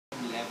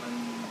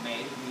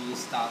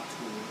start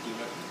to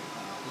develop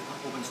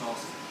open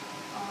source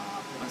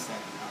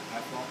OpenStack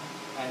platform,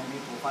 and we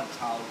provide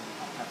cloud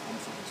platform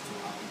service to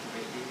our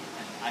incubated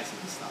and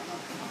ICT startup.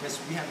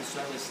 Because we have a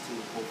service to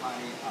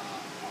provide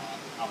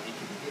our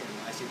incubated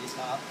and ICT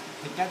startup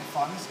to get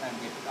funds and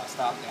they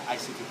start their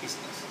ICT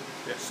business.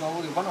 Yeah. So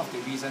one of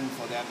the reasons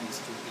for them is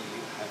to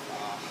have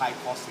high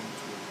costing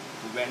to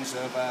rent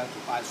server, to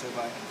buy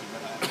server, and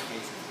develop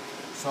application.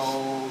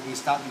 So we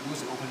start to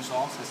use the open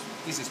source.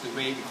 This is the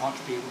way we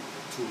contribute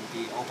to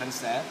the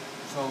OpenStack.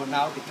 So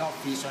now they got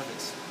free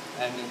service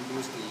and then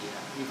use the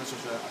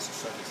infrastructure as a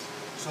service.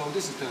 So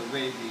this is the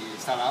way we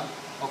start out.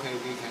 Okay,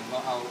 we can go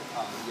out,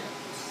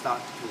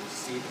 start to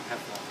see the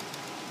platform.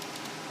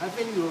 I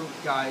think you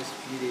guys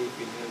really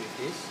familiar with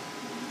this.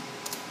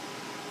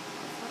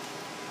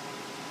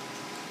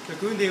 The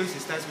good news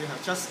is that we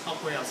have just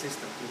upgraded our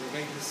system to the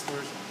latest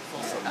version,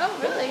 Folsom. Oh,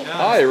 really?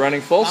 Yeah. Oh, you're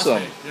running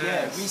Folsom. Yes.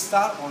 Yeah, we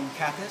start on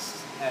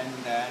Cactus, and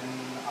then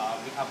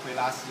we upgrade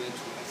last year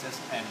to Access,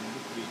 and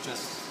we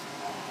just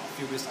a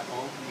few weeks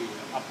ago we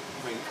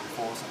upgrade to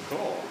Folsom.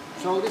 Cool.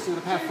 So this is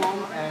the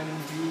platform, and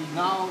we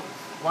now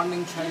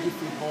running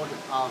 25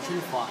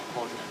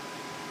 projects,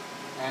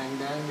 and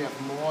then we have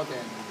more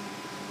than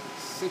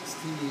 60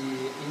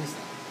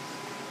 instances.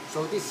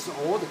 So this is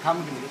all the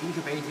company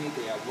incubated.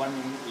 They are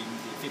running in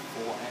the Big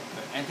 4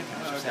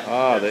 enterprise center.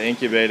 Ah, the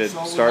incubated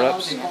so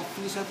startups. So now they got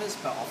free service,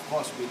 but of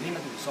course we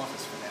limit the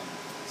resources for them.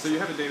 So you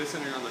have a data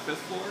center on the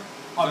 5th floor?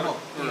 Oh no,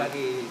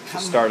 the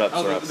startups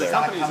are up the there.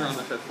 companies are on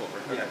the 5th floor.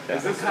 Okay. Yeah.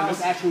 Is this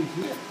cloud actually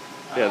here?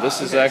 Yeah,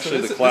 this is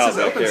actually the cloud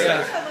back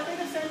here.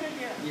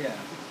 Yeah.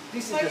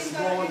 This is the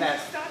small net.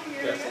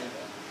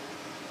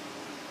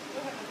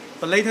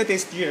 But later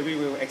this year we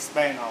will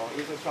expand our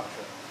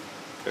infrastructure.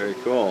 Very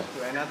cool.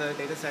 To another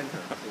data center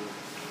to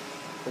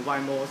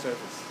provide more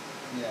service.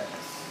 Yes.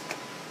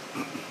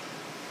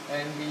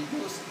 And we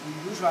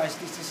utilize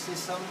this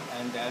system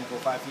and then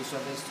provide free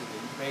service to the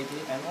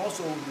incubated, and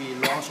also we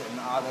launch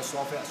another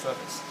software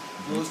service.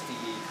 Use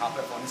the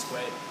carpet for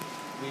Square.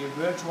 We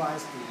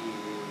virtualize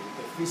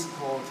the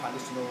physical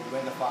traditional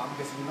render farm,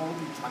 because you know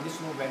the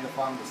traditional render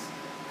farm is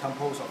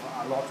composed of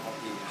a lot of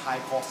the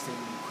high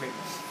costing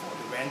equipment for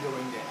the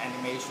rendering, the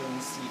animation,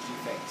 CG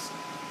things.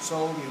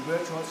 So we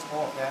virtualize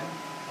all of them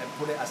and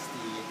put it as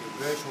the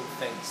virtual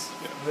things,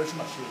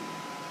 virtual machine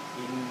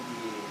in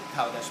the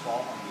cloud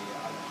dashboard on the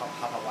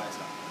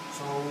hypervisor.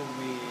 So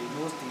we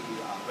use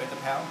the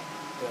render panel,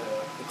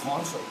 the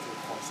console to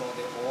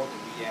consolidate all the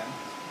VM,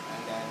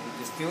 and then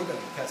the student,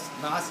 because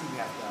last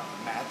we have the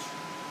match,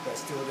 the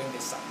student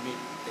they submit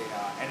their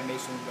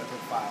animation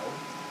vector file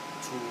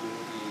to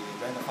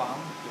the render farm,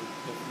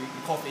 we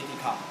call 3D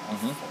card,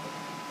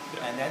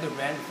 and then they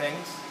render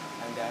things,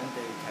 and then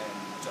they can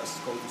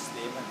just go to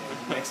sleep, and then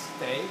the next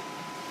day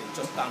they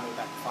just download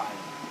that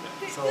file.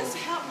 So this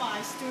helped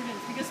my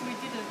students, because we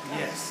did a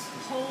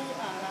whole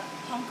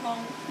Hong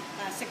Kong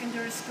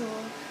secondary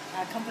school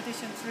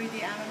competition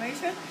 3D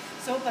animation.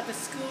 So, but the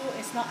school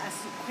is not as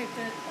equipped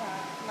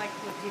like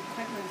with the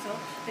equipment. So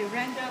they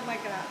render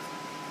like a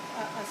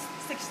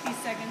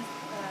 60-second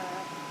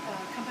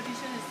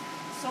competition is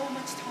so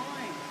much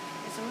time.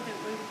 And so that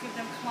we will give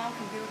them cloud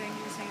computing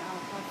using our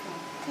platform.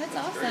 That's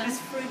awesome. It's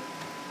free.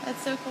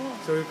 That's so cool.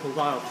 So we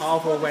provide a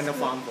powerful render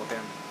farm for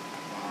them.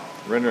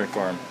 Rendering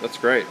farm. That's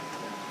great.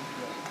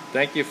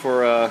 Thank you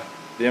for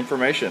the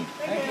information.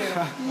 Thank you.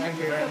 Thank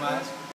you very much.